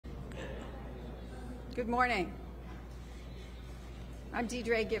Good morning. I'm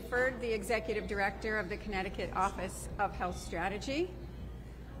Deidre Gifford, the Executive Director of the Connecticut Office of Health Strategy.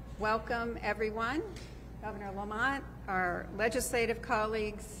 Welcome, everyone. Governor Lamont, our legislative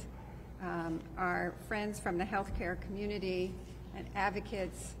colleagues, our friends from the healthcare community, and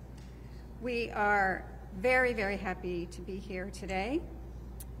advocates. We are very, very happy to be here today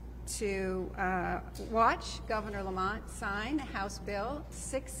to watch Governor Lamont sign House Bill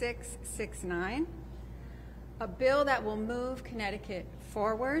 6669, a bill that will move Connecticut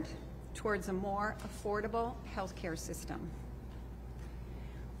forward towards a more affordable healthcare system.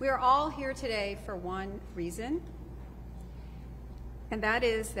 We are all here today for one reason, and that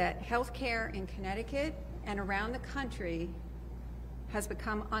is that healthcare in Connecticut and around the country has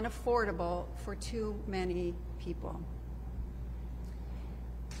become unaffordable for too many people.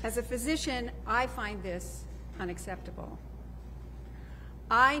 As a physician, I find this unacceptable.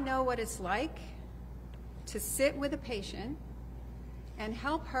 I know what it's like to sit with a patient and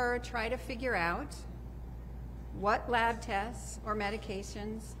help her try to figure out what lab tests or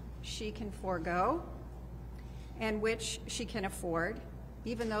medications she can forego and which she can afford,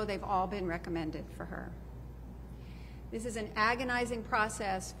 even though they've all been recommended for her. This is an agonizing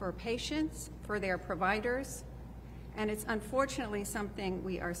process for patients, for their providers, and it's unfortunately something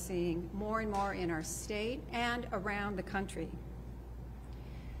we are seeing more and more in our state and around the country.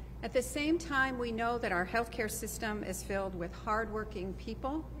 At the same time, we know that our healthcare system is filled with hardworking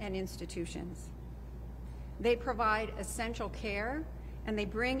people and institutions. They provide essential care, and they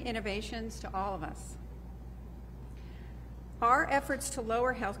bring innovations to all of us. Our efforts to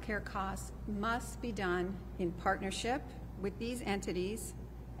lower healthcare costs must be done in partnership with these entities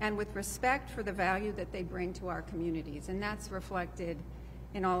and with respect for the value that they bring to our communities, and that's reflected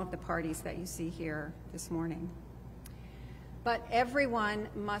in all of the parties that you see here this morning. But everyone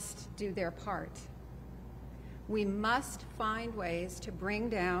must do their part. We must find ways to bring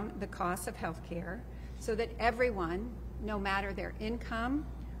down the cost of healthcare so that everyone, no matter their income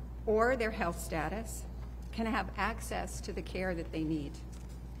or their health status, can have access to the care that they need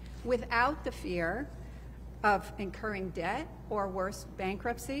without the fear of incurring debt or worse,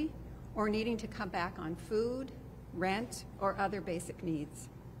 bankruptcy, or needing to come back on food, rent, or other basic needs.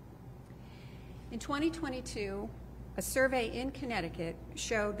 In 2022, a survey in Connecticut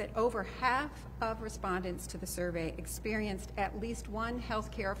showed that over half of respondents to the survey experienced at least one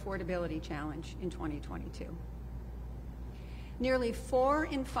healthcare affordability challenge in 2022. Nearly 4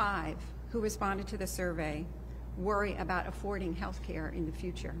 in 5 who responded to the survey worry about affording healthcare in the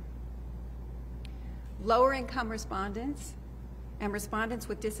future. Lower income respondents and respondents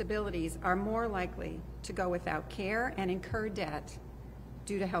with disabilities are more likely to go without care and incur debt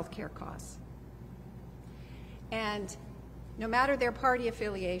due to healthcare costs. And no matter their party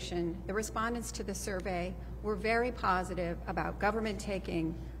affiliation, the respondents to the survey were very positive about government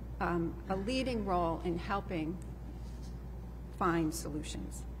taking a leading role in helping find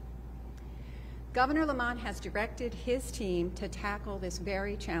solutions. Governor Lamont has directed his team to tackle this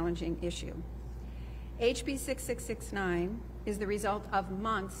very challenging issue. HB 6669 is the result of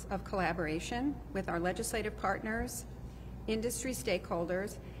months of collaboration with our legislative partners, industry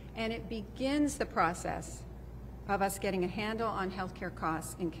stakeholders, and it begins the process of us getting a handle on healthcare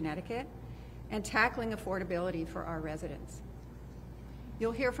costs in Connecticut and tackling affordability for our residents.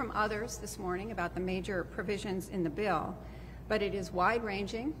 You'll hear from others this morning about the major provisions in the bill, but it is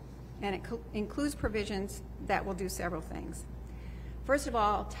wide-ranging and it includes provisions that will do several things. First of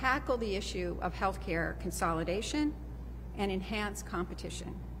all, tackle the issue of healthcare consolidation and enhance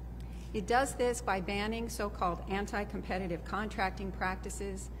competition. It does this by banning so-called anti-competitive contracting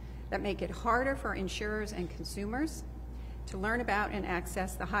practices that make it harder for insurers and consumers to learn about and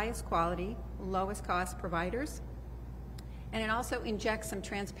access the highest quality, lowest cost providers. And it also injects some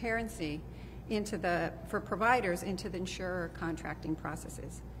transparency for providers into the insurer contracting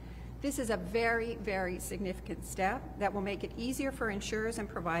processes. This is a very, very significant step that will make it easier for insurers and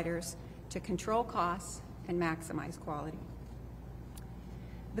providers to control costs and maximize quality.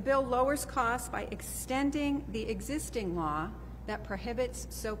 The bill lowers costs by extending the existing law that prohibits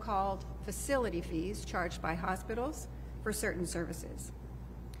so-called facility fees charged by hospitals for certain services.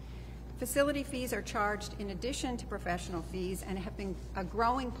 Facility fees are charged in addition to professional fees and have been a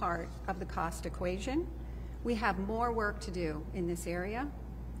growing part of the cost equation. We have more work to do in this area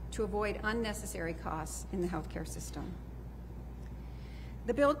to avoid unnecessary costs in the healthcare system.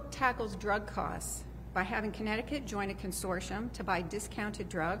 The bill tackles drug costs by having Connecticut join a consortium to buy discounted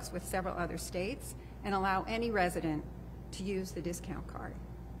drugs with several other states and allow any resident to use the discount card.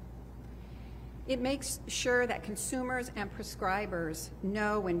 It makes sure that consumers and prescribers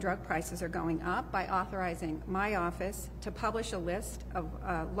know when drug prices are going up by authorizing my office to publish a list of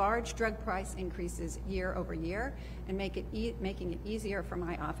large drug price increases year over year and making it easier for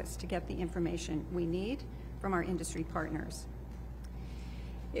my office to get the information we need from our industry partners.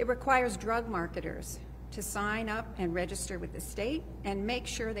 It requires drug marketers to sign up and register with the state and make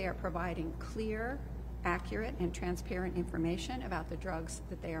sure they are providing clear, accurate, and transparent information about the drugs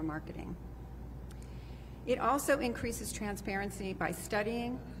that they are marketing. It also increases transparency by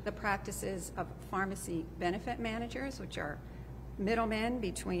studying the practices of pharmacy benefit managers, which are middlemen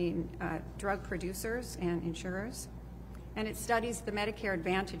between drug producers and insurers. And it studies the Medicare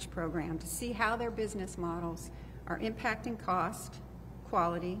Advantage program to see how their business models are impacting cost,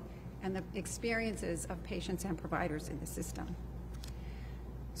 quality, and the experiences of patients and providers in the system.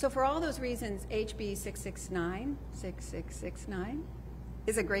 So for all those reasons, HB 6669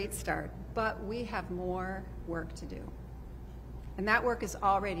 is a great start, but we have more work to do. And that work is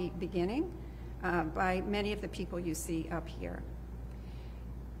already beginning by many of the people you see up here.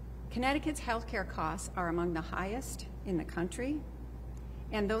 Connecticut's healthcare costs are among the highest in the country,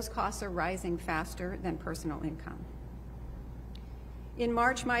 and those costs are rising faster than personal income. In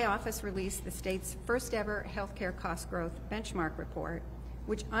March, my office released the state's first ever healthcare cost growth benchmark report,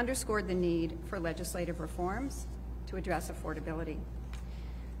 which underscored the need for legislative reforms to address affordability.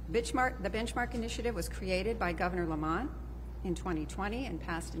 The benchmark initiative was created by Governor Lamont in 2020 and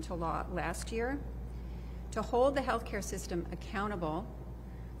passed into law last year to hold the healthcare system accountable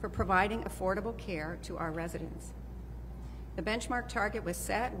for providing affordable care to our residents. The benchmark target was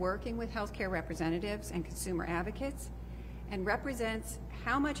set working with healthcare representatives and consumer advocates and represents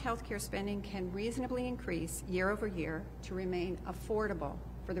how much healthcare spending can reasonably increase year over year to remain affordable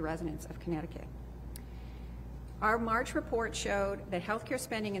for the residents of Connecticut. Our March report showed that healthcare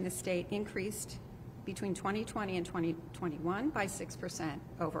spending in the state increased between 2020 and 2021 by 6%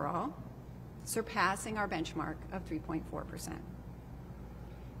 overall, surpassing our benchmark of 3.4%.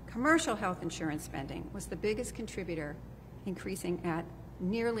 Commercial health insurance spending was the biggest contributor, increasing at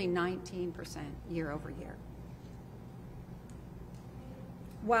nearly 19% year over year.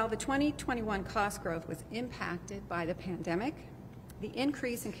 While the 2021 cost growth was impacted by the pandemic, the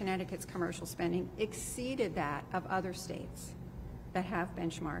increase in Connecticut's commercial spending exceeded that of other states that have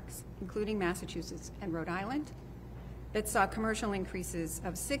benchmarks, including Massachusetts and Rhode Island, that saw commercial increases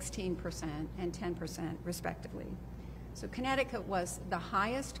of 16% and 10% respectively. So Connecticut was the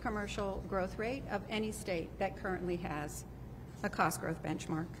highest commercial growth rate of any state that currently has a cost growth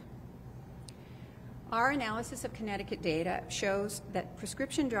benchmark. Our analysis of Connecticut data shows that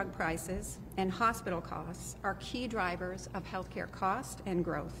prescription drug prices and hospital costs are key drivers of healthcare cost and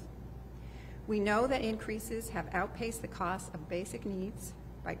growth. We know that increases have outpaced the cost of basic needs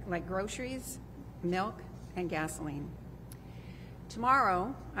like groceries, milk, and gasoline.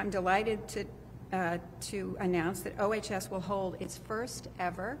 Tomorrow, I'm delighted to announce that OHS will hold its first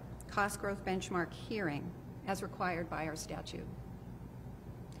ever cost growth benchmark hearing as required by our statute.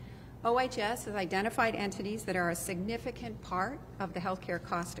 OHS has identified entities that are a significant part of the healthcare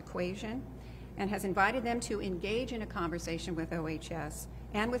cost equation and has invited them to engage in a conversation with OHS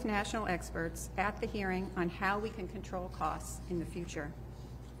and with national experts at the hearing on how we can control costs in the future.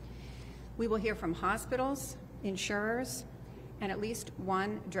 We will hear from hospitals, insurers, and at least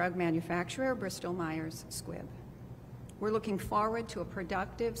one drug manufacturer, Bristol Myers Squibb. We're looking forward to a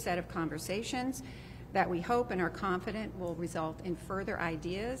productive set of conversations that we hope and are confident will result in further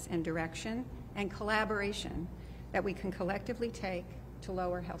ideas and direction and collaboration that we can collectively take to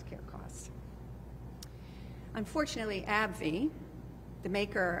lower healthcare costs. Unfortunately, AbbVie, the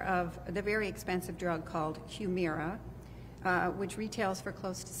maker of the very expensive drug called Humira, which retails for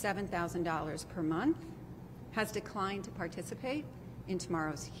close to $7,000 per month, has declined to participate in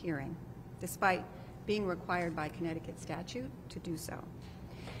tomorrow's hearing, despite being required by Connecticut statute to do so.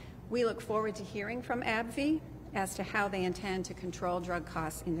 We look forward to hearing from AbbVie as to how they intend to control drug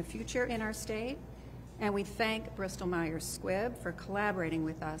costs in the future in our state, and we thank Bristol Myers Squibb for collaborating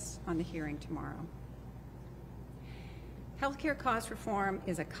with us on the hearing tomorrow. Healthcare cost reform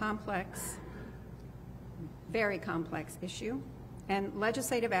is a complex, very complex issue, and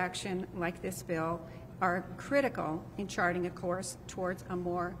legislative action like this bill are critical in charting a course towards a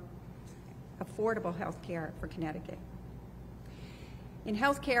more affordable health care for Connecticut. In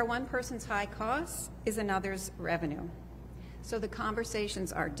healthcare, one person's high costs is another's revenue. So the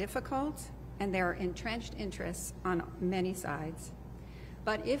conversations are difficult and there are entrenched interests on many sides.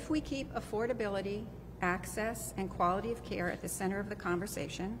 But if we keep affordability, access, and quality of care at the center of the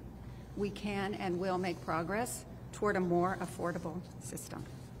conversation, we can and will make progress toward a more affordable system.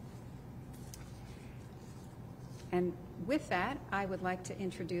 And with that, I would like to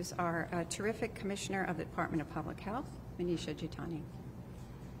introduce our terrific Commissioner of the Department of Public Health, Manisha Jitani.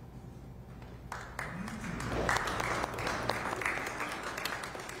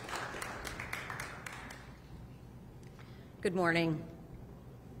 Good morning.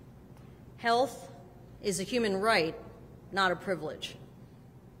 Health is a human right, not a privilege.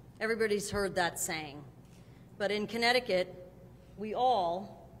 Everybody's heard that saying. But in Connecticut, we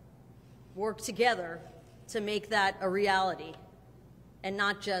all work together to make that a reality and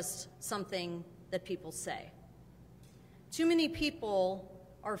not just something that people say. Too many people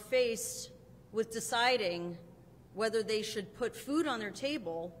are faced with deciding whether they should put food on their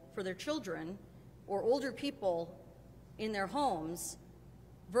table for their children or older people in their homes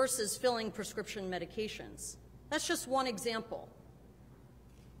versus filling prescription medications. That's just one example.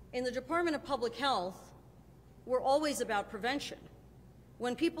 In the Department of Public Health, we're always about prevention.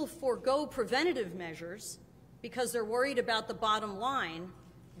 When people forego preventative measures because they're worried about the bottom line,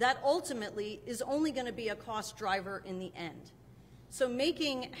 that ultimately is only going to be a cost driver in the end. So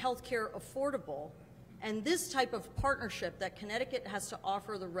making healthcare affordable and this type of partnership that Connecticut has to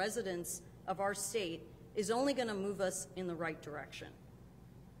offer the residents of our state is only going to move us in the right direction.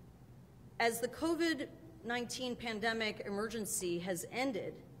 As the COVID-19 pandemic emergency has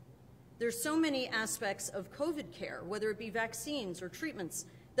ended, there's so many aspects of COVID care, whether it be vaccines or treatments,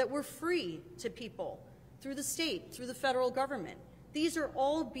 that were free to people through the state, through the federal government. These are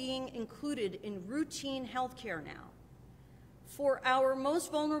all being included in routine health care now. For our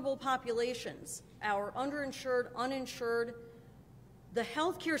most vulnerable populations, our underinsured, uninsured, the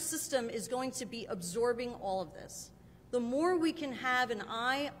healthcare system is going to be absorbing all of this. The more we can have an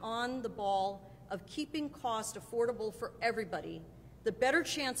eye on the ball of keeping cost affordable for everybody, the better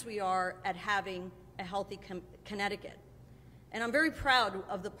chance we are at having a healthy Connecticut. And I'm very proud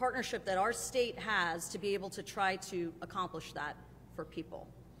of the partnership that our state has to be able to try to accomplish that for people.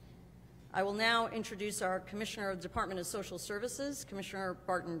 I will now introduce our Commissioner of the Department of Social Services, Commissioner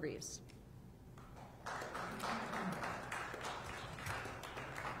Barton Reeves.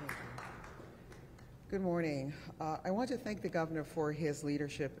 Good morning. I want to thank the Governor for his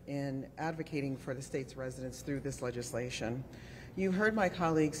leadership in advocating for the state's residents through this legislation. You heard my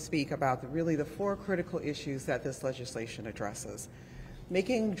colleagues speak about really the four critical issues that this legislation addresses: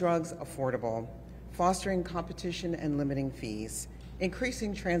 making drugs affordable, fostering competition and limiting fees,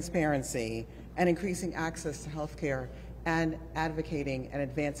 increasing transparency, and increasing access to health care, and advocating and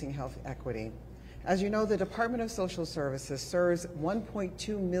advancing health equity. As you know, the Department of Social Services serves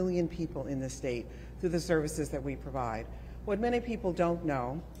 1.2 million people in the state through the services that we provide. What many people don't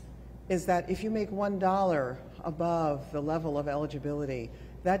know is that if you make $1 above the level of eligibility,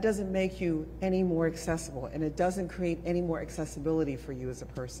 that doesn't make you any more accessible, and it doesn't create any more accessibility for you as a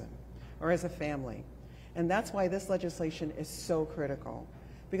person or as a family. And that's why this legislation is so critical.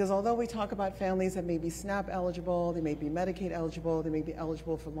 Because although we talk about families that may be SNAP eligible, they may be Medicaid eligible, they may be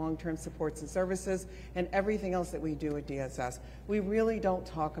eligible for long-term supports and services, and everything else that we do at DSS, we really don't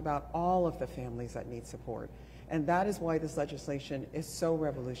talk about all of the families that need support. And that is why this legislation is so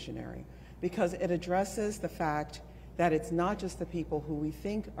revolutionary, because it addresses the fact that it's not just the people who we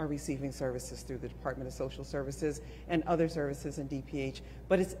think are receiving services through the Department of Social Services and other services in DPH,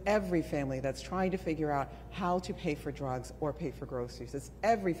 but it's every family that's trying to figure out how to pay for drugs or pay for groceries. It's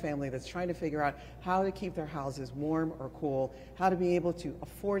every family that's trying to figure out how to keep their houses warm or cool, how to be able to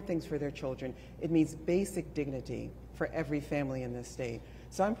afford things for their children. It means basic dignity for every family in this state.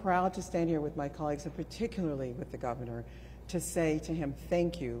 So I'm proud to stand here with my colleagues, and particularly with the Governor, to say to him,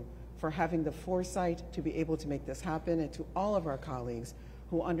 thank you for having the foresight to be able to make this happen, and to all of our colleagues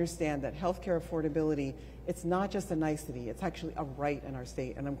who understand that healthcare affordability, it's not just a nicety, it's actually a right in our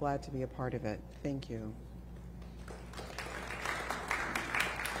state, and I'm glad to be a part of it. Thank you.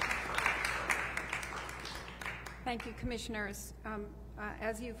 Thank you, Commissioners.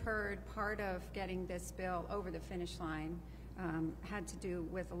 As you've heard, part of getting this bill over the finish line had to do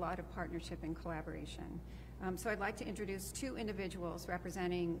with a lot of partnership and collaboration. So I'd like to introduce two individuals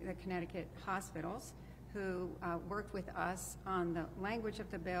representing the Connecticut hospitals who worked with us on the language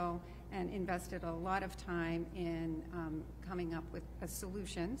of the bill and invested a lot of time in coming up with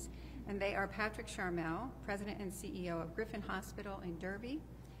solutions. And they are Patrick Charmel, President and CEO of Griffin Hospital in Derby,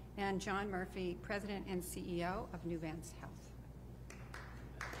 and John Murphy, President and CEO of New Vance Health.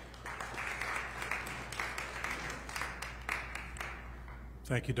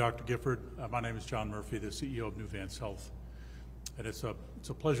 Thank you, Dr. Gifford. My name is John Murphy, the CEO of New Vance Health. And it's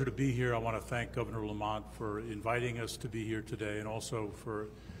a pleasure to be here. I want to thank Governor Lamont for inviting us to be here today, and also for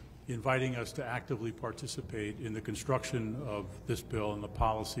inviting us to actively participate in the construction of this bill and the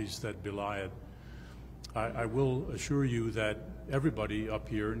policies that belie it. I will assure you that everybody up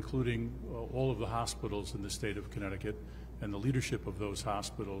here, including all of the hospitals in the state of Connecticut and the leadership of those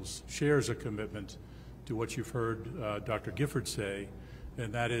hospitals, shares a commitment to what you've heard Dr. Gifford say,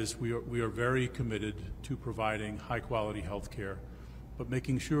 and that is we are very committed to providing high-quality health care, but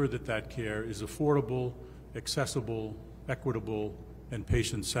making sure that that care is affordable, accessible, equitable, and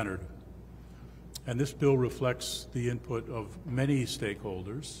patient-centered. And this bill reflects the input of many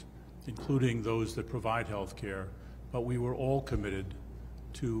stakeholders, including those that provide health care, but we were all committed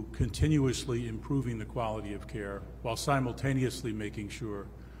to continuously improving the quality of care while simultaneously making sure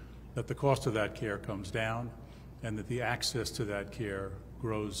that the cost of that care comes down and that the access to that care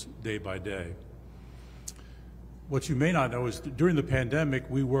grows day by day. What you may not know is that during the pandemic,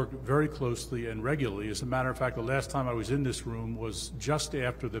 we worked very closely and regularly. As a matter of fact, the last time I was in this room was just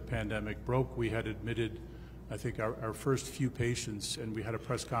after the pandemic broke. We had admitted, I think, our first few patients, and we had a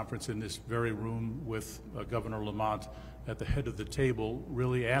press conference in this very room with Governor Lamont at the head of the table,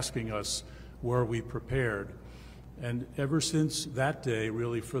 really asking us, were we prepared? And ever since that day,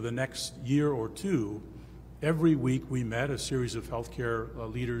 really for the next year or two, every week we met a series of healthcare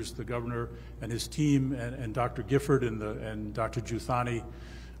leaders, the governor and his team, and Dr. Gifford and Dr. Juthani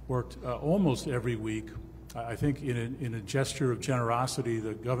worked almost every week. I think in a gesture of generosity,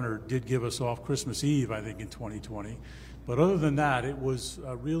 the governor did give us off Christmas Eve, I think, in 2020. But other than that, it was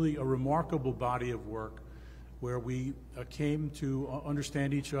really a remarkable body of work where we came to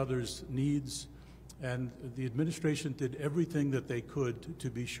understand each other's needs, and the administration did everything that they could to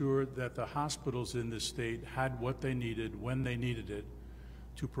be sure that the hospitals in this state had what they needed when they needed it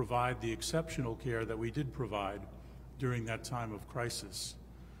to provide the exceptional care that we did provide during that time of crisis.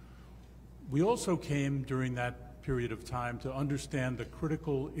 We also came during that period of time to understand the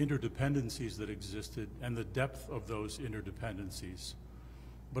critical interdependencies that existed and the depth of those interdependencies.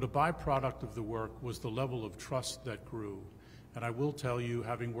 But a byproduct of the work was the level of trust that grew. And I will tell you,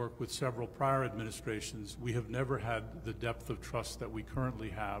 having worked with several prior administrations, we have never had the depth of trust that we currently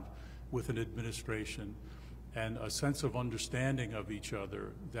have with an administration and a sense of understanding of each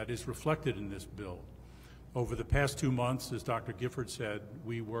other that is reflected in this bill. Over the past 2 months, as Dr. Gifford said,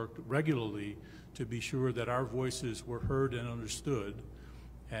 we worked regularly to be sure that our voices were heard and understood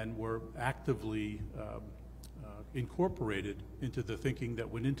and were actively incorporated into the thinking that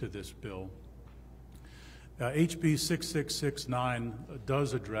went into this bill. HB 6669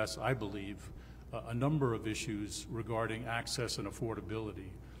 does address, I believe, a number of issues regarding access and affordability,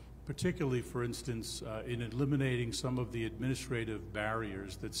 particularly, for instance, in eliminating some of the administrative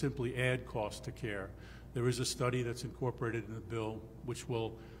barriers that simply add cost to care. There is a study that's incorporated in the bill which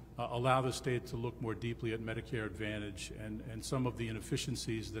will allow the state to look more deeply at Medicare Advantage and some of the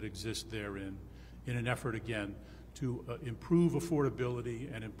inefficiencies that exist therein in an effort, again, to improve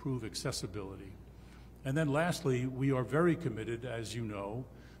affordability and improve accessibility. And then lastly, we are very committed, as you know,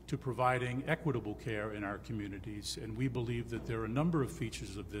 to providing equitable care in our communities, and we believe that there are a number of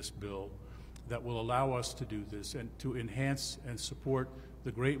features of this bill that will allow us to do this and to enhance and support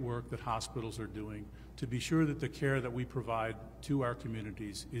the great work that hospitals are doing to be sure that the care that we provide to our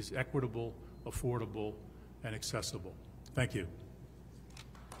communities is equitable, affordable, and accessible. Thank you.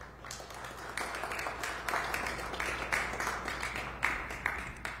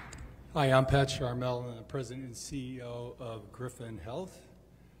 Hi, I'm Pat Charmel, and I'm President and CEO of Griffin Health.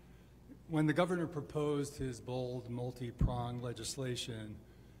 When the governor proposed his bold, multi-pronged legislation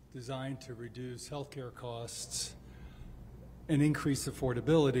designed to reduce healthcare costs and increase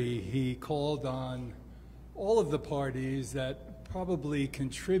affordability, he called on all of the parties that probably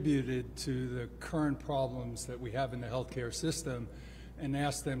contributed to the current problems that we have in the healthcare system and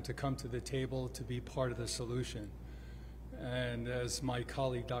asked them to come to the table to be part of the solution. And as my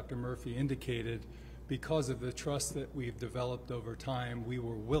colleague Dr. Murphy indicated, because of the trust that we've developed over time, we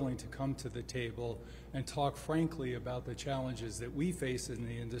were willing to come to the table and talk frankly about the challenges that we face in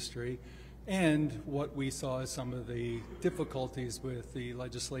the industry and what we saw as some of the difficulties with the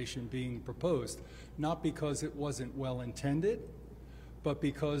legislation being proposed, not because it wasn't well intended, but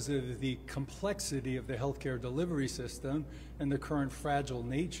because of the complexity of the healthcare delivery system and the current fragile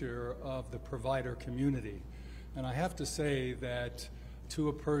nature of the provider community. And I have to say that to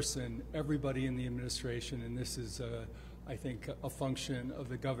a person, everybody in the administration, and this is, I think, a function of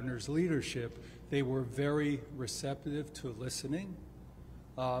the governor's leadership, they were very receptive to listening.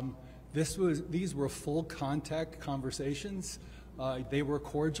 These were full contact conversations. They were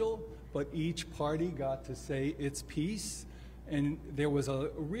cordial, but each party got to say its piece, and there was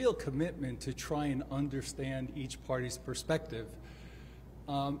a real commitment to try and understand each party's perspective.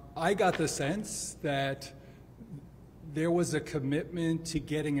 I got the sense that there was a commitment to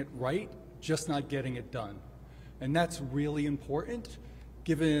getting it right just not getting it done. And that's really important,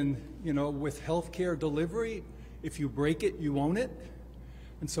 given, with healthcare delivery, if you break it, you own it.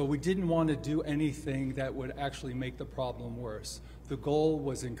 And so we didn't want to do anything that would actually make the problem worse. The goal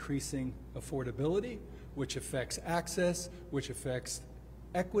was increasing affordability, which affects access, which affects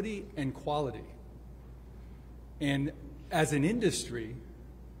equity and quality. And as an industry,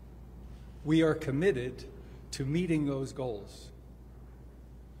 we are committed to meeting those goals.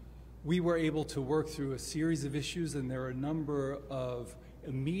 We were able to work through a series of issues, and there are a number of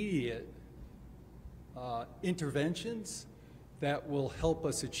immediate interventions that will help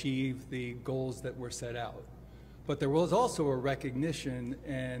us achieve the goals that were set out. But there was also a recognition,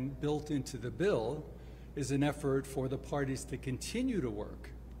 and built into the bill is an effort for the parties to continue to work,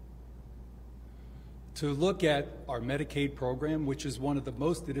 to look at our Medicaid program, which is one of the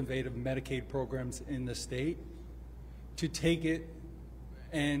most innovative Medicaid programs in the state, to take it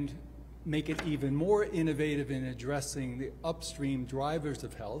and make it even more innovative in addressing the upstream drivers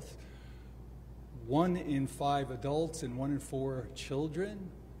of health. 1 in 5 adults and 1 in 4 children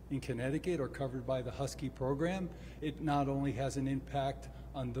in Connecticut are covered by the Husky program. It not only has an impact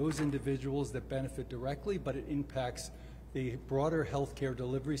on those individuals that benefit directly, but it impacts the broader healthcare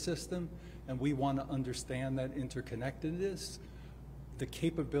delivery system, and we want to understand that interconnectedness, the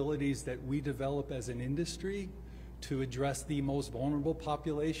capabilities that we develop as an industry to address the most vulnerable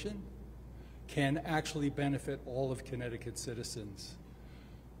population can actually benefit all of Connecticut's citizens.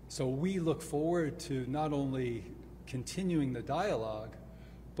 So we look forward to not only continuing the dialogue,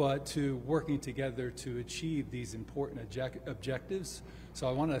 but to working together to achieve these important objectives. So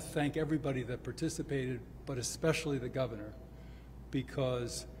I want to thank everybody that participated, but especially the governor,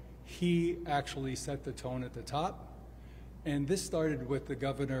 because he actually set the tone at the top. And this started with the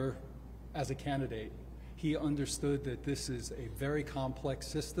governor as a candidate. He understood that this is a very complex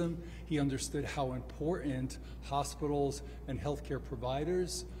system. He understood how important hospitals and healthcare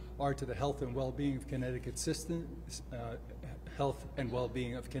providers are to the health and well-being of Connecticut citizens,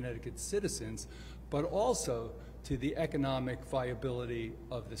 but also to the economic viability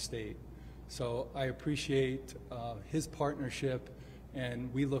of the state. So I appreciate his partnership,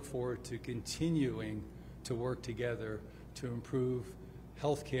 and we look forward to continuing to work together to improve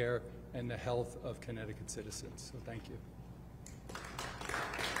healthcare and the health of Connecticut citizens. So thank you.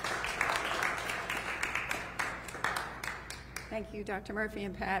 Thank you, Dr. Murphy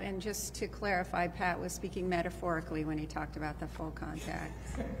and Pat. And just to clarify, Pat was speaking metaphorically when he talked about the full contact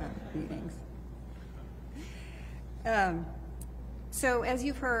meetings. So as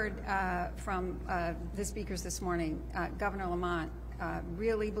you've heard from the speakers this morning, Governor Lamont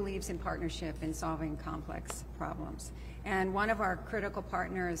really believes in partnership in solving complex problems. And one of our critical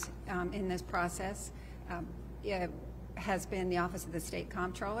partners in this process has been the Office of the State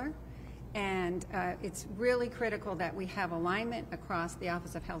Comptroller. And it's really critical that we have alignment across the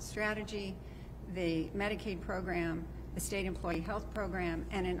Office of Health Strategy, the Medicaid program, the State Employee Health Program,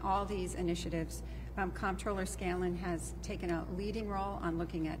 and in all these initiatives, Comptroller Scanlon has taken a leading role on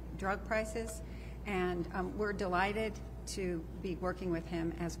looking at drug prices, and we're delighted to be working with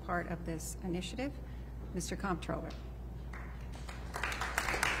him as part of this initiative. Mr. Comptroller.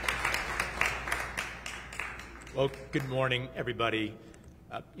 Well, good morning, everybody.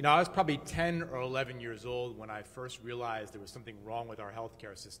 I was probably 10 or 11 years old when I first realized there was something wrong with our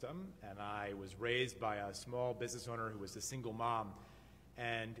healthcare system, and I was raised by a small business owner who was a single mom,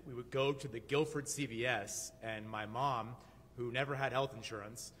 and we would go to the Guilford CVS, and my mom, who never had health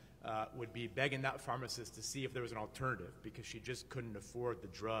insurance, would be begging that pharmacist to see if there was an alternative because she just couldn't afford the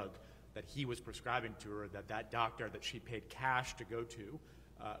drug that he was prescribing to her, that doctor that she paid cash to go to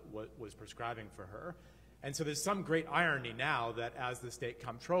was prescribing for her. And so there's some great irony now that as the state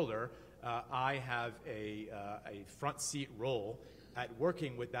comptroller, I have a front seat role at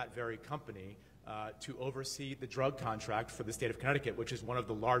working with that very company to oversee the drug contract for the state of Connecticut, which is one of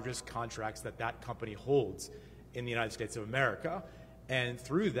the largest contracts that that company holds in the United States of America. And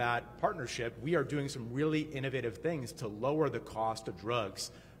through that partnership, we are doing some really innovative things to lower the cost of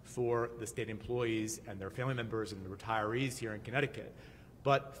drugs for the state employees and their family members and the retirees here in Connecticut.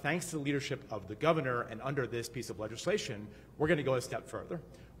 But thanks to the leadership of the governor and under this piece of legislation, we're going to go a step further.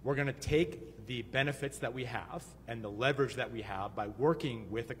 We're going to take the benefits that we have and the leverage that we have by working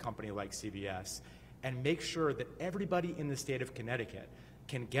with a company like CVS and make sure that everybody in the state of Connecticut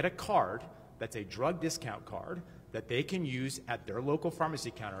can get a card that's a drug discount card that they can use at their local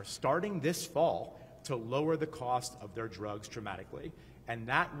pharmacy counter starting this fall to lower the cost of their drugs dramatically. And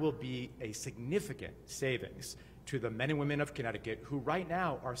that will be a significant savings to the men and women of Connecticut who right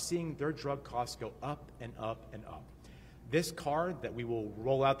now are seeing their drug costs go up and up and up. This card that we will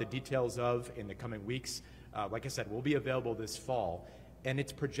roll out the details of in the coming weeks, like I said, will be available this fall, and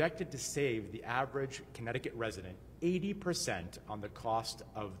it's projected to save the average Connecticut resident 80% on the cost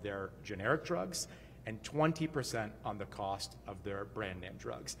of their generic drugs and 20% on the cost of their brand name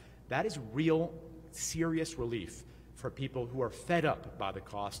drugs. That is real, serious relief for people who are fed up by the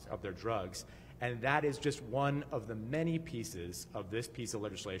cost of their drugs. And that is just one of the many pieces of this piece of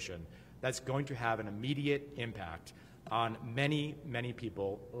legislation that's going to have an immediate impact on many, many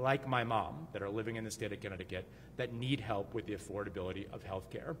people like my mom that are living in the state of Connecticut that need help with the affordability of health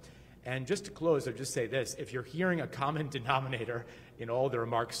care. And just to close, I'll just say this. If you're hearing a common denominator in all the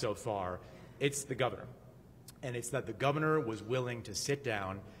remarks so far, it's the governor. And it's that the governor was willing to sit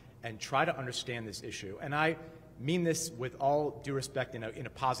down and try to understand this issue. And I mean this with all due respect in a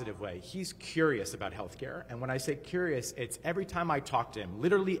positive way. He's curious about health care. And when I say curious, it's every time I talk to him,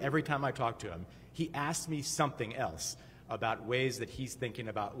 literally every time I talk to him, he asks me something else about ways that he's thinking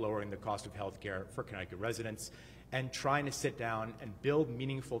about lowering the cost of health care for Connecticut residents and trying to sit down and build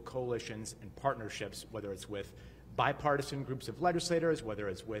meaningful coalitions and partnerships, whether it's with bipartisan groups of legislators, whether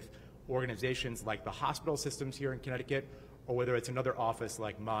it's with organizations like the hospital systems here in Connecticut, or whether it's another office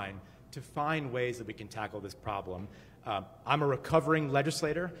like mine, to find ways that we can tackle this problem. I'm a recovering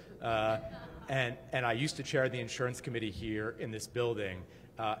legislator, and I used to chair the insurance committee here in this building.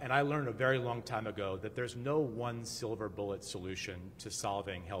 And I learned a very long time ago that there's no one silver bullet solution to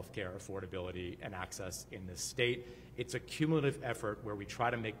solving healthcare affordability and access in this state. It's a cumulative effort where we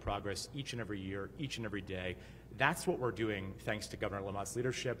try to make progress each and every year, each and every day. That's what we're doing thanks to Governor Lamont's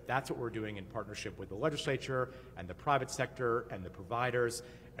leadership. That's what we're doing in partnership with the legislature and the private sector and the providers.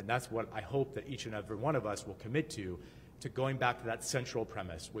 And that's what I hope that each and every one of us will commit to going back to that central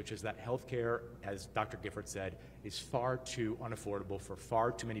premise, which is that healthcare, as Dr. Gifford said, is far too unaffordable for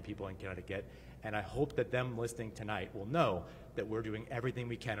far too many people in Connecticut. And I hope that them listening tonight will know that we're doing everything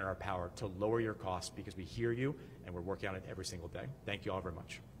we can in our power to lower your costs, because we hear you and we're working on it every single day. Thank you all very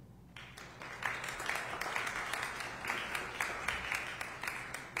much.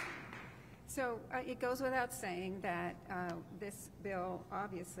 So it goes without saying that this bill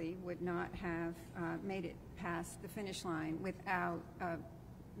obviously would not have made it past the finish line without a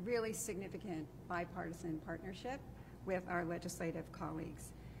really significant bipartisan partnership with our legislative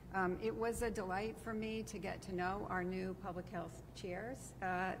colleagues. It was a delight for me to get to know our new public health chairs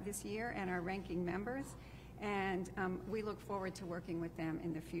this year and our ranking members, and we look forward to working with them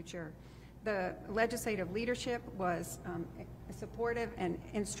in the future. The legislative leadership was supportive and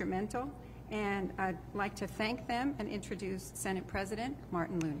instrumental, and I'd like to thank them and introduce Senate President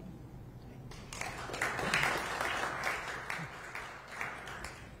Martin Looney.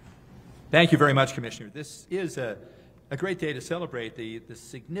 Thank you very much, Commissioner. This is a great day to celebrate the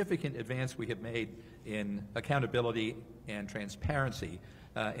significant advance we have made in accountability and transparency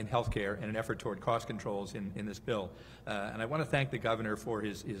in healthcare and an effort toward cost controls in this bill. And I want to thank the governor for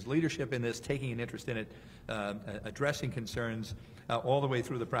his leadership in this, taking an interest in it, addressing concerns all the way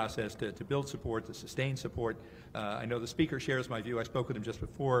through the process to build support, to sustain support. I know the Speaker shares my view. I spoke with him just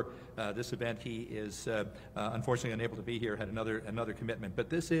before this event. He is unfortunately unable to be here, had another commitment. But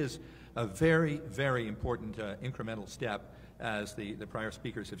this is a very, very important incremental step, as the prior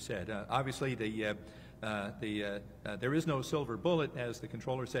speakers have said. Obviously, there is no silver bullet, as the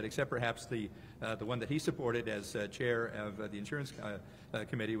controller said, except perhaps the one that he supported as chair of the Insurance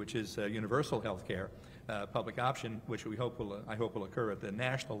Committee, which is universal health care, public option, which I hope will occur at the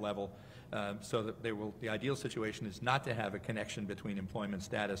national level, so that the ideal situation is not to have a connection between employment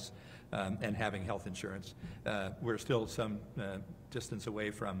status and having health insurance. We're still some distance away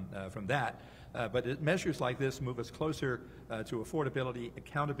from that. But measures like this move us closer to affordability,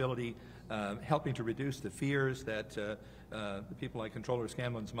 accountability, helping to reduce the fears that the people like Controller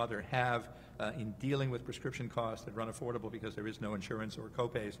Scanlon's mother have in dealing with prescription costs that are unaffordable because there is no insurance, or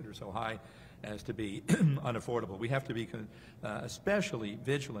copays that are so high as to be unaffordable. We have to be especially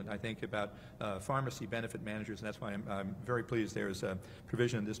vigilant, I think, about pharmacy benefit managers, and that's why I'm very pleased there's a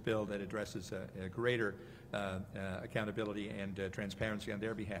provision in this bill that addresses a greater accountability and transparency on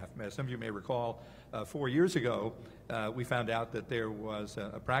their behalf. As some of you may recall, 4 years ago, we found out that there was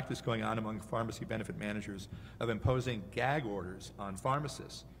a practice going on among pharmacy benefit managers of imposing gag orders on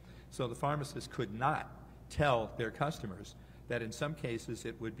pharmacists. So the pharmacists could not tell their customers that in some cases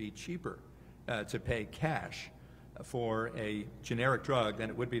it would be cheaper to pay cash for a generic drug than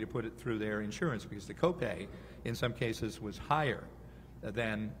it would be to put it through their insurance, because the copay in some cases was higher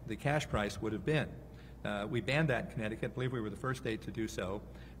than the cash price would have been. We banned that in Connecticut. I believe we were the first state to do so.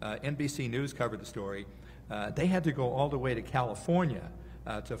 NBC News covered the story. They had to go all the way to California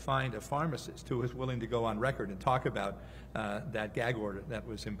to find a pharmacist who was willing to go on record and talk about that gag order that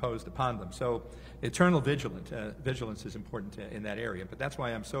was imposed upon them. So eternal vigilance is important in that area. But that's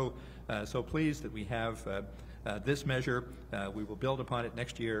why I'm so pleased that we have this measure. We will build upon it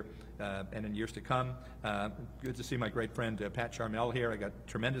next year and in years to come. Good to see my great friend Pat Charmel here. I got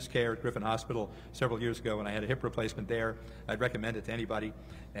tremendous care at Griffin Hospital several years ago when I had a hip replacement there. I'd recommend it to anybody.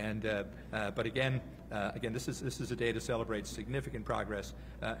 And but again, this is a day to celebrate significant progress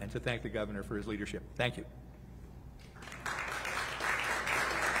and to thank the governor for his leadership. Thank you.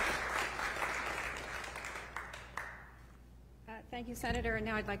 Thank you, Senator. And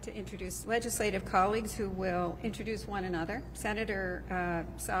now I'd like to introduce legislative colleagues who will introduce one another. Senator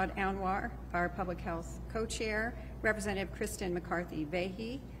Saad Anwar, our Public Health Co-Chair, Representative Kristen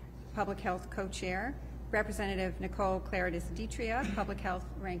McCarthy-Vahey, Public Health Co-Chair, Representative Nicole Claridis-Ditria, Public Health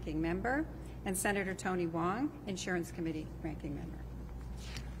Ranking Member, and Senator Tony Wong, Insurance Committee Ranking Member.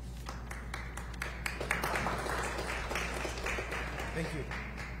 Thank you.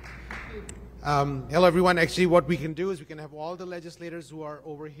 Hello, everyone. Actually, what we can do is we can have all the legislators who are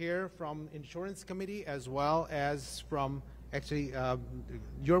over here from Insurance Committee as well as from, actually,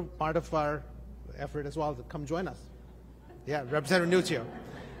 you're part of our effort as well to come join us. Yeah, Representative Nuccio.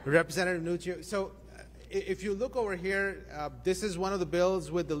 Representative Nuccio. So if you look over here, this is one of the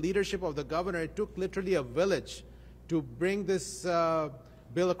bills with the leadership of the governor. It took literally a village to bring this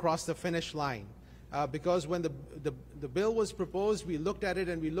bill across the finish line. Because when the bill was proposed, we looked at it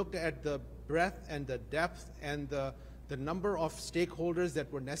and we looked at the breadth and the depth and the number of stakeholders that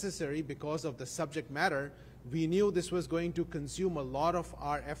were necessary because of the subject matter. We knew this was going to consume a lot of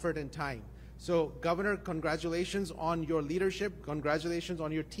our effort and time. So, Governor, congratulations on your leadership. Congratulations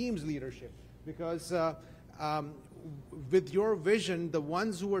on your team's leadership. Because with your vision, the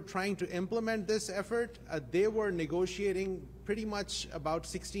ones who were trying to implement this effort, they were negotiating pretty much about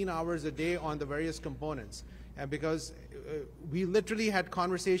 16 hours a day on the various components. And because we literally had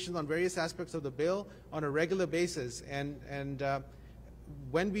conversations on various aspects of the bill on a regular basis. And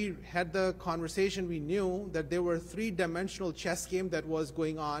when we had the conversation, we knew that there were three-dimensional chess game that was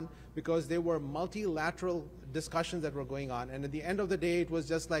going on because there were multilateral discussions that were going on. And at the end of the day, it was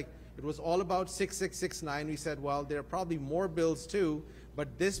just like, it was all about 6669. We said, well, there are probably more bills too,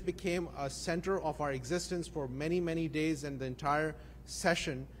 but this became a center of our existence for many, many days and the entire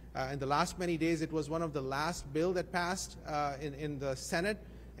session. In the last many days, it was one of the last bill that passed in the Senate,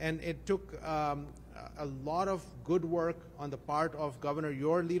 and it took a lot of good work on the part of Governor,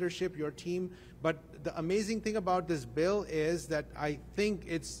 your leadership, your team. But the amazing thing about this bill is that I think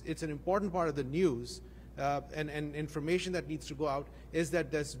it's an important part of the news and information that needs to go out, is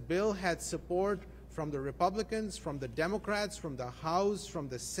that this bill had support from the Republicans, from the Democrats, from the House, from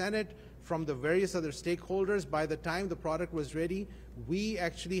the Senate, from the various other stakeholders. By the time the product was ready, we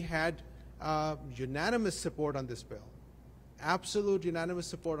actually had unanimous support on this bill. Absolute unanimous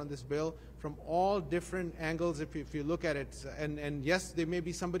support on this bill from all different angles if you look at it. And yes, there may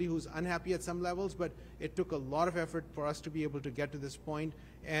be somebody who's unhappy at some levels, but it took a lot of effort for us to be able to get to this point.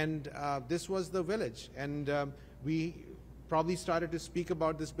 And this was the village. And we probably started to speak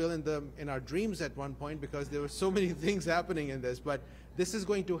about this bill in our dreams at one point because there were so many things happening in this. But this is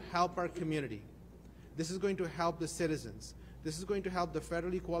going to help our community. This is going to help the citizens. This is going to help the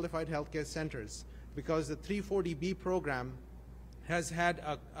federally qualified healthcare centers because the 340B program has had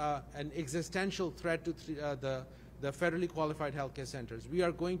an existential threat to the federally qualified healthcare centers. We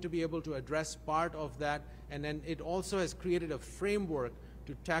are going to be able to address part of that, and then it also has created a framework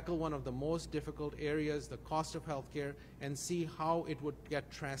to tackle one of the most difficult areas, the cost of healthcare, and see how it would get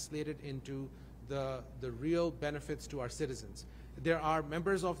translated into the real benefits to our citizens. There are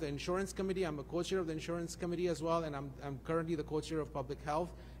members of the Insurance Committee. I'm a co-chair of the Insurance Committee as well, and I'm currently the co-chair of Public Health.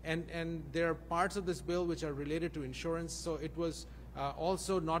 And there are parts of this bill which are related to insurance, so it was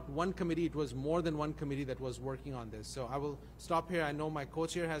also not one committee, it was more than one committee that was working on this. So I will stop here. I know my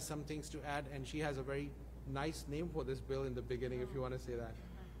co-chair has some things to add, and she has a very nice name for this bill in the beginning, if you want to say that.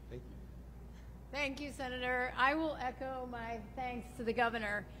 Thank you. Thank you, Senator. I will echo my thanks to the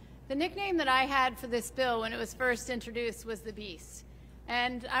governor. The nickname that I had for this bill when it was first introduced was the Beast.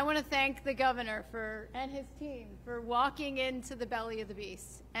 And I want to thank the governor and his team for walking into the belly of the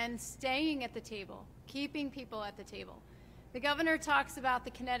beast and staying at the table, keeping people at the table. The governor talks about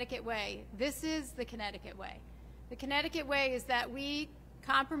the Connecticut way. This is the Connecticut way. The Connecticut way is that we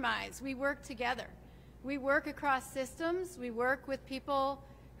compromise, we work together. We work across systems, we work with people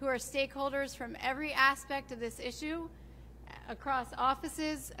who are stakeholders from every aspect of this issue, across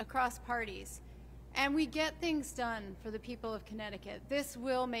offices, across parties. And we get things done for the people of Connecticut. This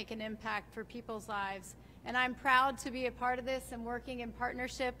will make an impact for people's lives, and I'm proud to be a part of this and working in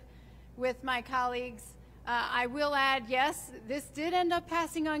partnership with my colleagues. I will add, yes, this did end up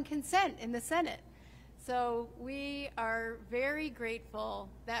passing on consent in the Senate. So we are very grateful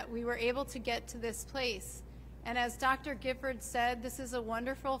that we were able to get to this place. And as Dr. Gifford said, this is a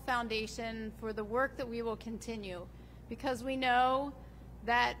wonderful foundation for the work that we will continue, because we know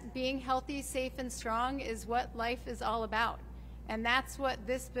that being healthy, safe, and strong is what life is all about. And that's what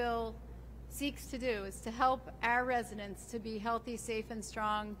this bill seeks to do, is to help our residents to be healthy, safe, and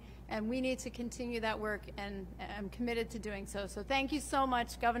strong. And we need to continue that work, and I'm committed to doing so. So thank you so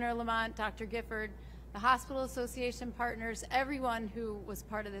much, Governor Lamont, Dr. Gifford, the Hospital Association partners, everyone who was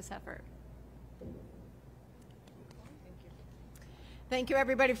part of this effort. Thank you,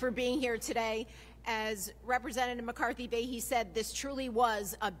 everybody, for being here today. As Representative McCarthy-Vahey said, this truly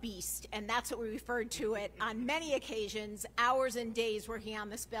was a beast, and that's what we referred to it on many occasions, hours and days working on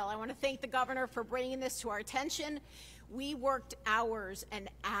this bill. I want to thank the governor for bringing this to our attention. We worked hours and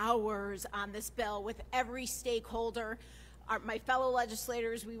hours on this bill with every stakeholder. My fellow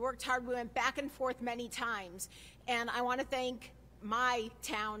legislators, we worked hard. We went back and forth many times, and I want to thank my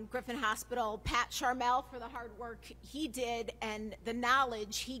town, Griffin Hospital, Pat Charmel, for the hard work he did and the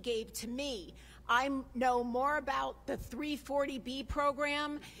knowledge he gave to me. I know more about the 340B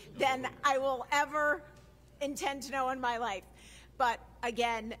program than I will ever intend to know in my life. But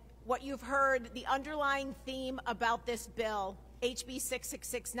again, what you've heard, the underlying theme about this bill, HB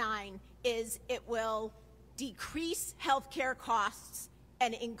 6669, is it will decrease healthcare costs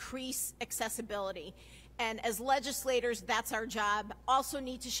and increase accessibility. And as legislators, that's our job. Also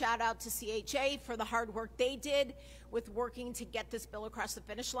need to shout out to CHA for the hard work they did with working to get this bill across the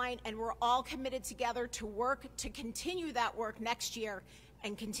finish line. And we're all committed together to work to continue that work next year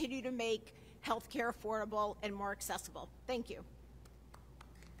and continue to make healthcare affordable and more accessible. Thank you.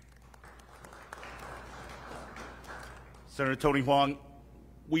 Senator Tony Hwang,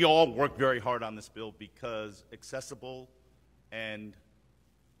 we all work very hard on this bill because accessible and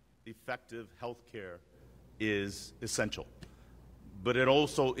effective health care is essential. But it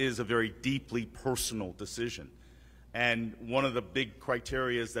also is a very deeply personal decision. And one of the big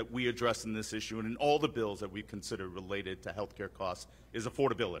criteria that we address in this issue and in all the bills that we consider related to health care costs is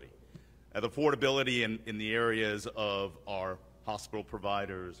affordability. Affordability in the areas of our hospital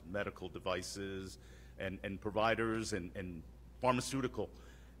providers, medical devices, and providers and pharmaceutical.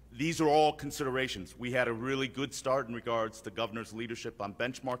 These are all considerations. We had a really good start in regards to the governor's leadership on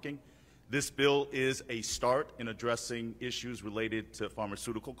benchmarking. This bill is a start in addressing issues related to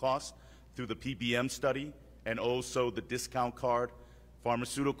pharmaceutical costs through the PBM study and also the discount card.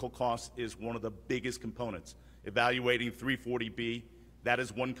 Pharmaceutical costs is one of the biggest components. Evaluating 340B, that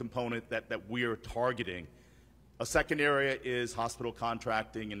is one component that we are targeting. A second area is hospital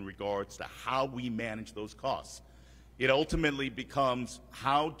contracting in regards to how we manage those costs. It ultimately becomes,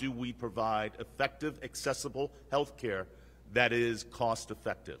 how do we provide effective, accessible health care that is cost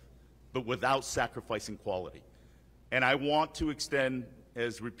effective, but without sacrificing quality? And I want to extend,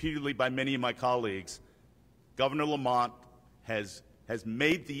 as repeatedly by many of my colleagues, Governor Lamont has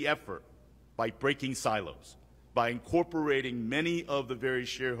made the effort by breaking silos, by incorporating many of the various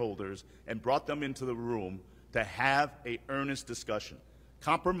shareholders and brought them into the room to have an earnest discussion.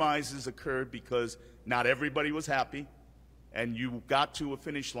 Compromises occurred because not everybody was happy, and you got to a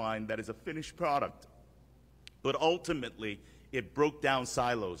finish line that is a finished product. But ultimately, it broke down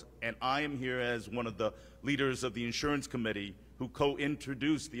silos, and I am here as one of the leaders of the Insurance Committee who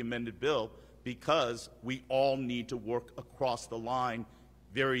co-introduced the amended bill because we all need to work across the line,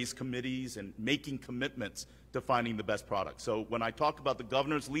 various committees, and making commitments to finding the best product. So when I talk about the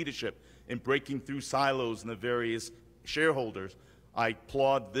governor's leadership in breaking through silos and the various shareholders, I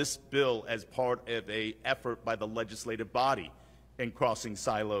applaud this bill as part of an effort by the legislative body in crossing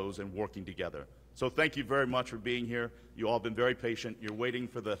silos and working together. So thank you very much for being here. You all have been very patient. You're waiting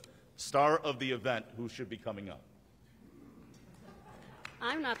for the star of the event who should be coming up.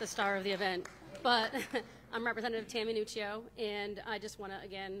 I'm not the star of the event, but I'm Representative Tammy Nuccio, and I just want to,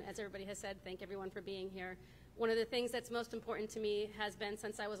 again, as everybody has said, thank everyone for being here. One of the things that's most important to me has been,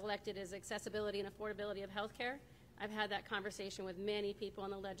 since I was elected, is accessibility and affordability of health care. I've had that conversation with many people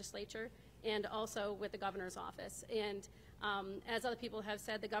in the legislature and also with the governor's office. And as other people have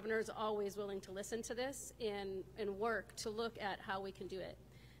said, the governor is always willing to listen to this and work to look at how we can do it.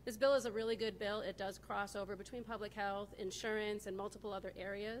 This bill is a really good bill. It does cross over between public health, insurance, and multiple other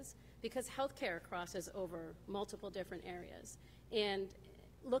areas because healthcare crosses over multiple different areas. And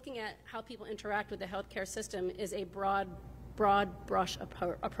looking at how people interact with the healthcare system is a broad brush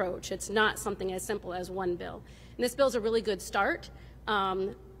approach. It's not something as simple as one bill. And this bill is a really good start.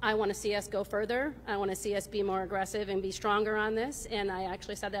 I want to see us go further. I want to see us be more aggressive and be stronger on this, and I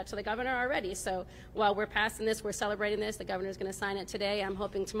actually said that to the governor already. So while we're passing this, we're celebrating this, the governor's going to sign it today. I'm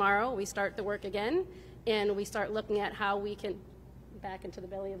hoping tomorrow we start the work again, and we start looking at how we can, back into the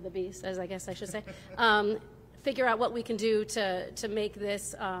belly of the beast, as I guess I should say, figure out what we can do to make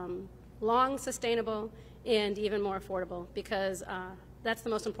this long, sustainable, and even more affordable, because that's the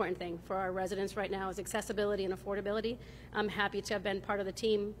most important thing for our residents right now is accessibility and affordability. I'm happy to have been part of the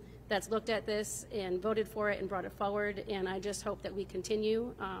team that's looked at this and voted for it and brought it forward, and I just hope that we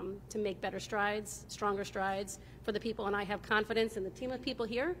continue to make better strides, stronger strides for the people, and I have confidence in the team of people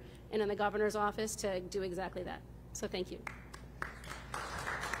here and in the governor's office to do exactly that. So thank you.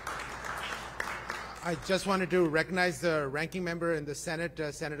 I just wanted to recognize the ranking member in the Senate,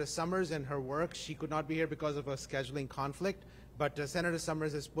 Senator Summers, and her work. She could not be here because of a scheduling conflict, but Senator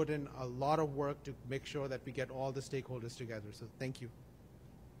Summers has put in a lot of work to make sure that we get all the stakeholders together. So thank you.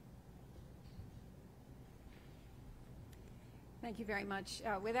 Thank you very much.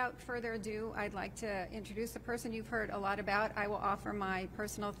 Without further ado, I'd like to introduce the person you've heard a lot about. I will offer my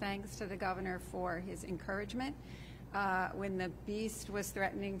personal thanks to the governor for his encouragement. When the beast was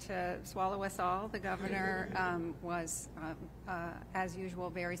threatening to swallow us all, the governor was, as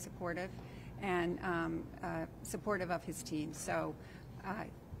usual, very supportive and supportive of his team. So,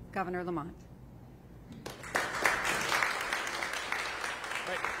 Governor Lamont.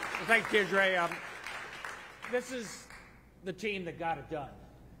 Well, thanks, Deirdre. This is the team that got it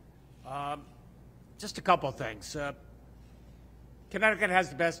done. Just a couple of things. Connecticut has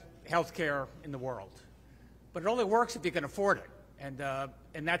the best health care in the world, but it only works if you can afford it,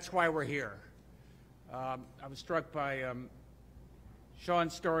 and that's why we're here. I was struck by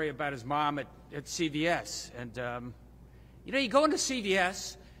Sean's story about his mom at CVS, and you know, you go into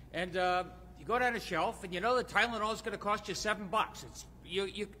CVS and you go down a shelf, and you know the Tylenol is going to cost you $7.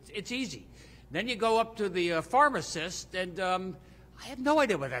 It's easy. Then you go up to the pharmacist, and I have no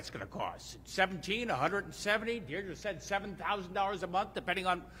idea what that's going to cost. It's $17, $170. Deirdre said $7,000 a month, depending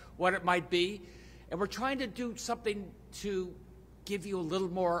on what it might be. And we're trying to do something to give you a little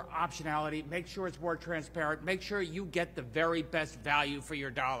more optionality, make sure it's more transparent, make sure you get the very best value for your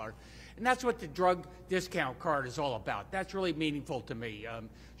dollar. And that's what the drug discount card is all about. That's really meaningful to me.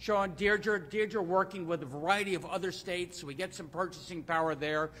 Sean, Deirdre working with a variety of other states, so we get some purchasing power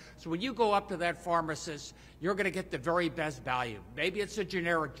there. So when you go up to that pharmacist, you're going to get the very best value. Maybe it's a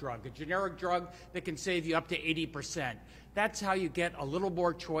generic drug that can save you up to 80%. That's how you get a little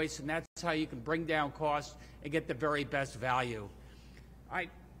more choice, and that's how you can bring down costs and get the very best value. I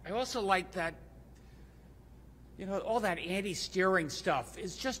also like that, you know, all that anti-steering stuff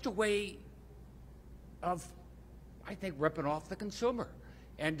is just a way of, I think, ripping off the consumer.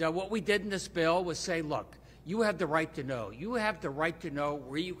 And what we did in this bill was say, look, you have the right to know. You have the right to know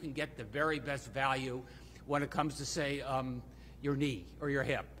where you can get the very best value when it comes to, say, your knee or your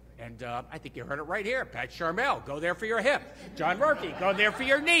hip. And I think you heard it right here. Pat Charmel, go there for your hip. John Murphy, go there for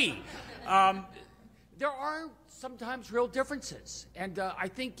your knee. There are sometimes real differences, and I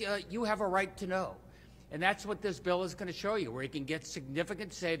think you have a right to know. And that's what this bill is going to show you, where you can get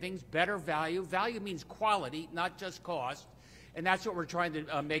significant savings, better value. Value means quality, not just cost. And that's what we're trying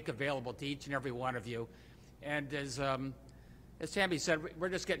to make available to each and every one of you. And as Tammy said, we're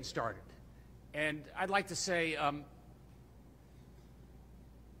just getting started. And I'd like to say,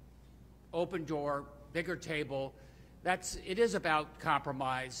 open door, bigger table. It is about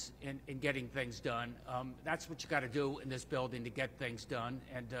compromise in getting things done. That's what you got to do in this building to get things done.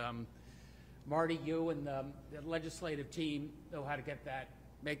 And Marty, you and the legislative team know how to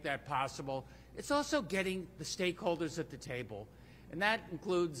make that possible. It's also getting the stakeholders at the table, and that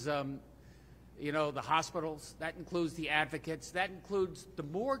includes, you know, the hospitals. That includes the advocates. That includes the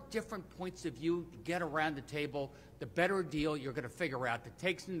more different points of view you get around the table, the better deal you're going to figure out that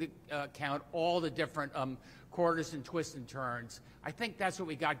takes into account all the different corners and twists and turns. I think that's what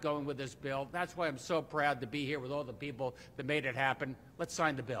we got going with this bill. That's why I'm so proud to be here with all the people that made it happen. Let's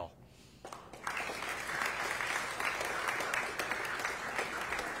sign the bill.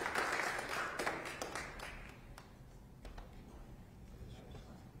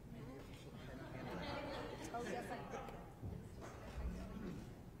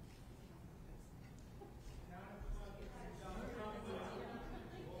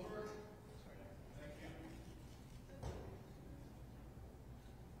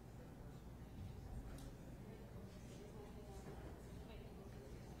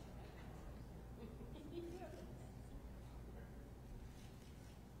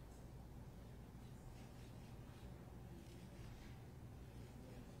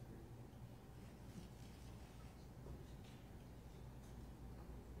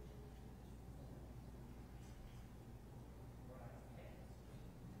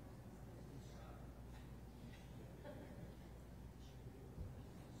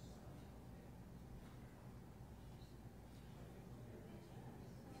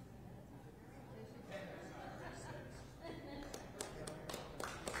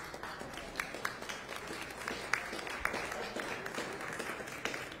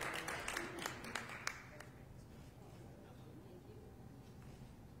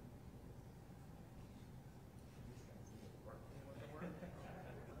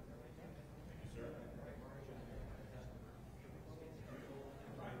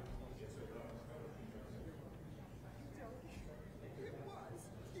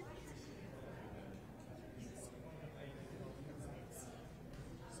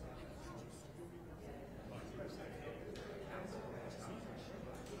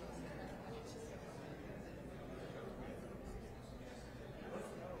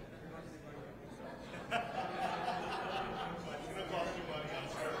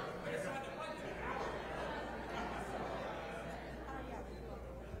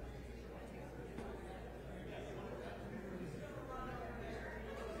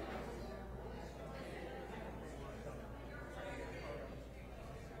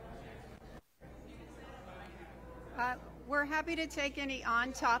 we're happy to take any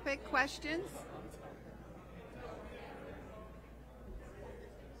on-topic questions.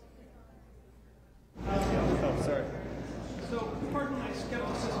 Oh, sorry. So, pardon my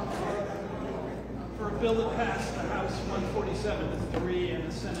skepticism for a bill that passed the House 147 to 3 and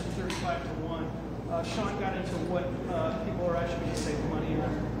the Senate 35 to 1. Sean got into what people are actually going to save money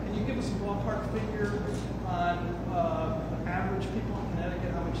on. Can you give us a ballpark figure on average people in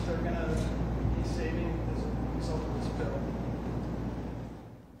Connecticut, how much they're going to be saving as a result of this bill?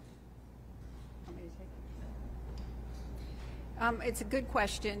 It's a good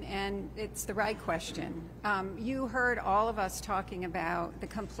question, and it's the right question. You heard all of us talking about the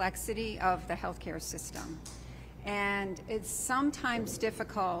complexity of the healthcare system, and it's sometimes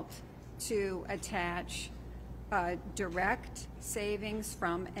difficult to attach direct savings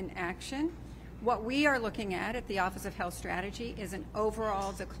from an action. What we are looking at the Office of Health Strategy is an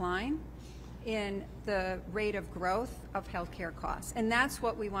overall decline in the rate of growth of healthcare costs, and that's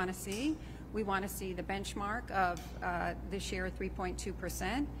what we want to see. We want to see the benchmark of this year,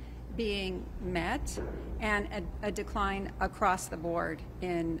 3.2%, being met, and a decline across the board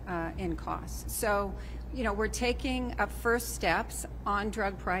in costs. So, you know, we're taking first steps on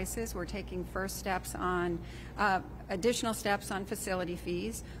drug prices. We're taking first steps on additional steps on facility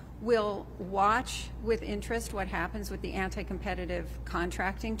fees. We'll watch with interest what happens with the anti-competitive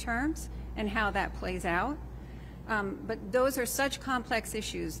contracting terms and how that plays out. But those are such complex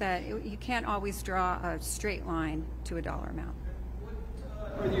issues that you can't always draw a straight line to a dollar amount.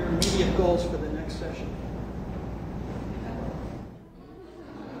 What are your immediate goals for the next session?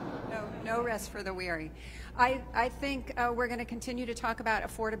 No rest for the weary. I think we're going to continue to talk about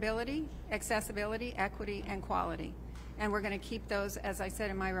affordability, accessibility, equity, and quality. And we're going to keep those, as I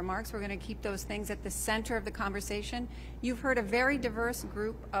said in my remarks, we're going to keep those things at the center of the conversation. You've heard a very diverse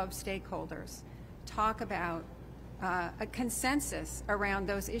group of stakeholders talk about a consensus around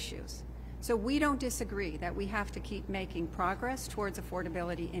those issues. So we don't disagree that we have to keep making progress towards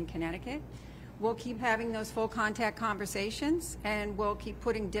affordability in Connecticut. We'll keep having those full contact conversations, and we'll keep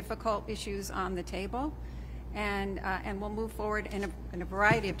putting difficult issues on the table, and we'll move forward in a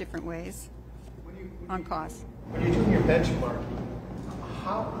variety of different ways on costs. When you're doing your benchmarking,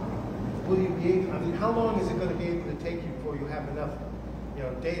 how will you be able, I mean, how long is it going to be able to take you before you have enough, you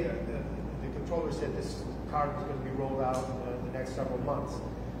know, data? The controller said this card was going to be rolled out in the next several months.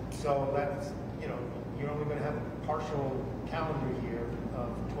 So that's, you know, you're only going to have a partial calendar year of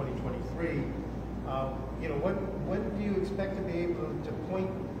 2023. You know, when do you expect to be able to point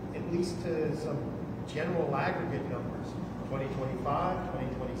at least to some general aggregate numbers? 2025,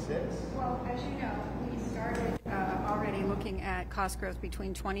 2026? Well, as you know, we started already looking at cost growth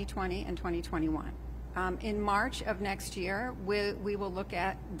between 2020 and 2021. In March of next year, we will look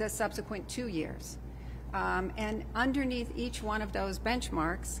at the subsequent 2 years. And underneath each one of those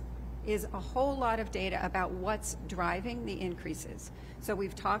benchmarks is a whole lot of data about what's driving the increases. So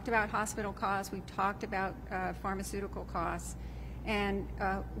we've talked about hospital costs, we've talked about pharmaceutical costs, and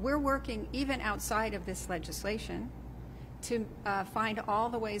we're working even outside of this legislation to find all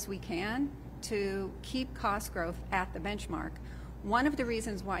the ways we can to keep cost growth at the benchmark. One of the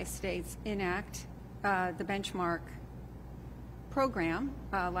reasons why states enact the benchmark program,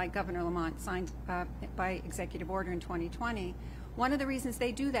 like Governor Lamont signed by executive order in 2020, one of the reasons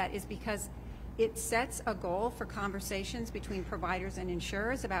they do that is because it sets a goal for conversations between providers and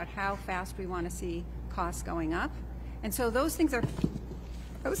insurers about how fast we want to see costs going up. And so those things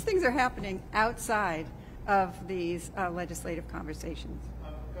are happening outside of these legislative conversations.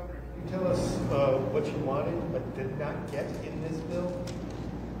 Governor, can you tell us what you wanted but did not get in this bill?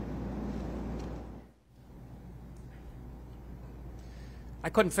 I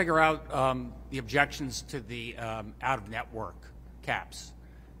couldn't figure out the objections to the out-of-network caps.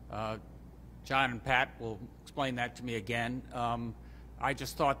 John and Pat will explain that to me again. I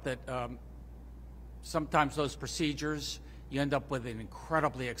just thought that sometimes those procedures, you end up with an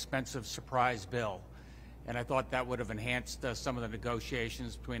incredibly expensive surprise bill. And I thought that would have enhanced some of the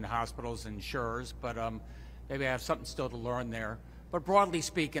negotiations between the hospitals and insurers, but maybe I have something still to learn there. But broadly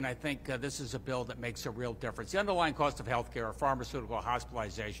speaking, I think this is a bill that makes a real difference. The underlying cost of health care are pharmaceutical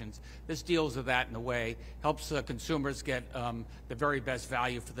hospitalizations. This deals with that in a way, helps consumers get the very best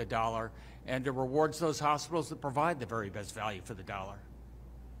value for the dollar, and it rewards those hospitals that provide the very best value for the dollar.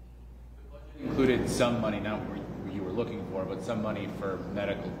 The budget included some money, not what you were looking for, but some money for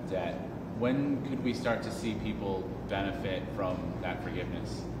medical debt. When could we start to see people benefit from that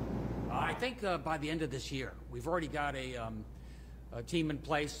forgiveness? I think by the end of this year. We've already got a team in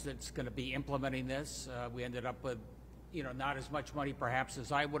place that's going to be implementing this. We ended up with, you know, not as much money perhaps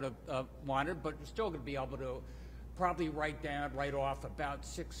as I would have wanted, but we're still going to be able to probably write off about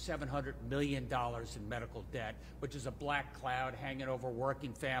 $600–700 million in medical debt, which is a black cloud hanging over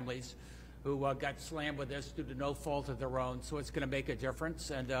working families who got slammed with this due to no fault of their own. So it's going to make a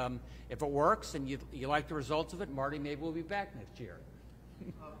difference. And if it works and you like the results of it, Marty, maybe we'll be back next year.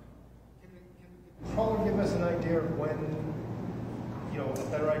 Can the controller give us an idea of when, a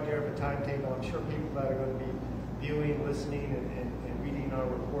better idea of a timetable? I'm sure people that are going to be viewing, listening, and reading our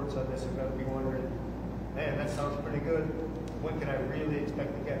reports on this are going to be wondering, man, that sounds pretty good. When can I really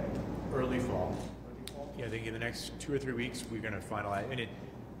expect to get it? Early fall. Yeah, I think in the next 2 or 3 weeks, we're going to finalize. And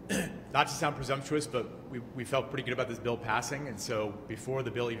not to sound presumptuous, but we felt pretty good about this bill passing. And so before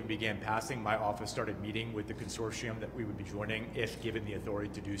the bill even began passing, my office started meeting with the consortium that we would be joining if given the authority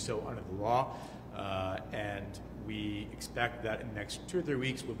to do so under the law. And we expect that in the next 2 or 3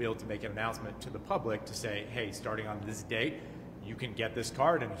 weeks, we'll be able to make an announcement to the public to say, hey, starting on this date, you can get this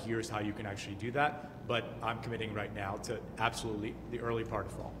card, and here's how you can actually do that. But I'm committing right now to absolutely the early part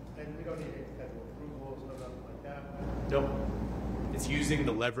of fall. And we don't need any federal approvals, nothing like that? Nope. It's using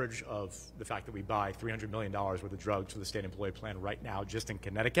the leverage of the fact that we buy $300 million worth of drugs for the state employee plan right now, just in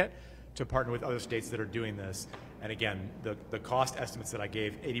Connecticut, to partner with other states that are doing this. And again, the cost estimates that I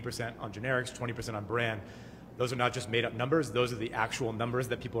gave, 80% on generics, 20% on brand, those are not just made up numbers, those are the actual numbers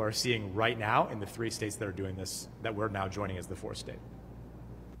that people are seeing right now in the 3 states that are doing this, that we're now joining as the 4th state.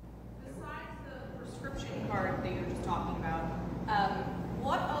 Besides the prescription card that you're just talking about,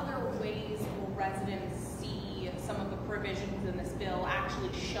 what other ways will residents see some of the provisions in this bill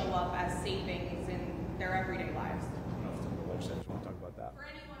actually show up as savings in their everyday lives? I don't know if the legislators want to talk about that. For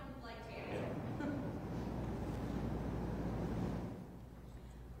anyone who'd like to answer.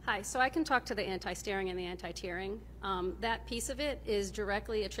 Hi, so I can talk to the anti-steering and the anti-tiering. That piece of it is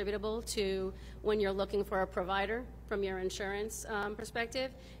directly attributable to when you're looking for a provider from your insurance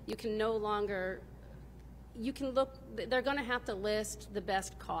perspective. You can no longer, they're going to have to list the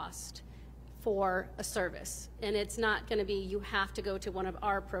best cost for a service. And it's not going to be, you have to go to one of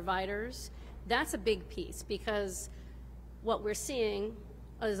our providers. That's a big piece, because what we're seeing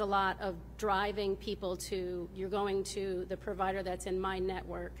is a lot of driving people to, you're going to the provider that's in my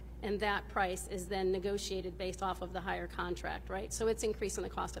network, and that price is then negotiated based off of the higher contract, right? So it's increasing the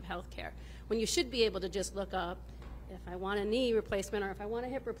cost of health care. When you should be able to just look up, if I want a knee replacement, or if I want a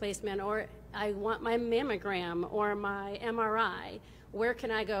hip replacement, or I want my mammogram or my MRI, where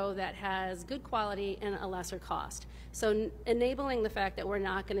can I go that has good quality and a lesser cost? So enabling the fact that we're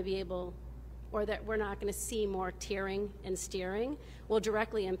not going to be able, or that we're not going to see more tiering and steering, will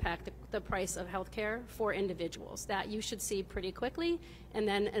directly impact the price of healthcare for individuals. That you should see pretty quickly, and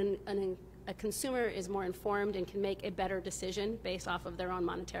then a consumer is more informed and can make a better decision based off of their own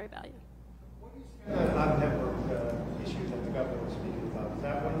monetary value. What do you see on the out-of-network issue that the governor was speaking about? Is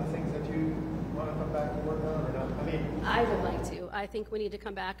that one of the things that you want to come back and work on, or not? I would like to. I think we need to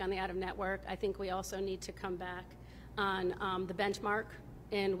come back on the out-of-network. I think we also need to come back on the benchmark,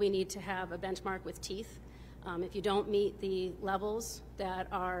 and we need to have a benchmark with teeth. If you don't meet the levels that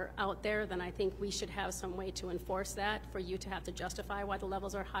are out there, then I think we should have some way to enforce that for you to have to justify why the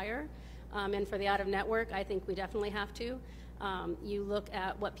levels are higher. And for the out-of-network, I think we definitely have to. You look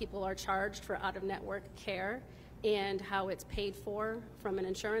at what people are charged for out-of-network care and how it's paid for from an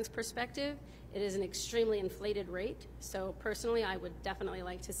insurance perspective. It is an extremely inflated rate. So personally, I would definitely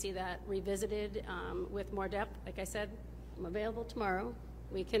like to see that revisited with more depth. Like I said, I'm available tomorrow.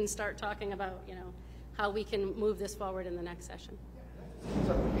 We can start talking about, how we can move this forward in the next session.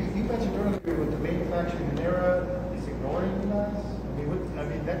 So you mentioned earlier with the manufacturing era is ignoring you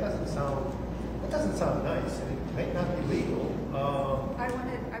guys. That doesn't sound nice, and it may not be legal. I'll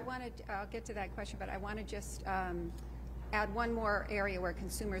get to that question, but I want to just add one more area where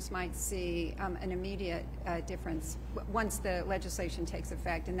consumers might see an immediate difference once the legislation takes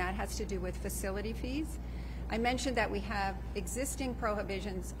effect, and that has to do with facility fees. I mentioned that we have existing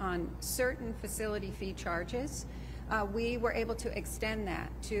prohibitions on certain facility fee charges. We were able to extend that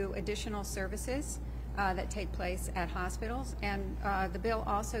to additional services that take place at hospitals, and the bill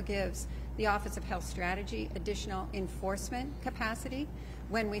also gives the Office of Health Strategy additional enforcement capacity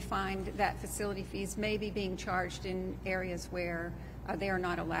when we find that facility fees may be being charged in areas where they are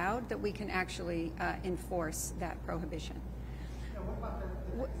not allowed, that we can actually enforce that prohibition.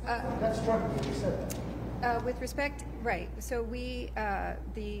 That struck me when you said that. With respect, right, so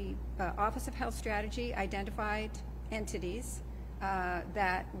the Office of Health Strategy identified entities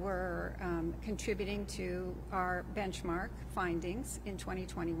that were contributing to our benchmark findings in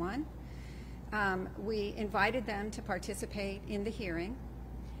 2021. We invited them to participate in the hearing,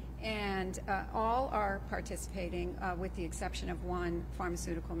 and all are participating with the exception of one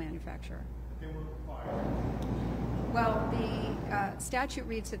pharmaceutical manufacturer. They were required. Well, the statute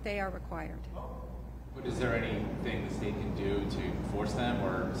reads that they are required. But is there anything the state can do to force them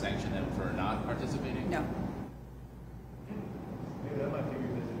or sanction them for not participating? No.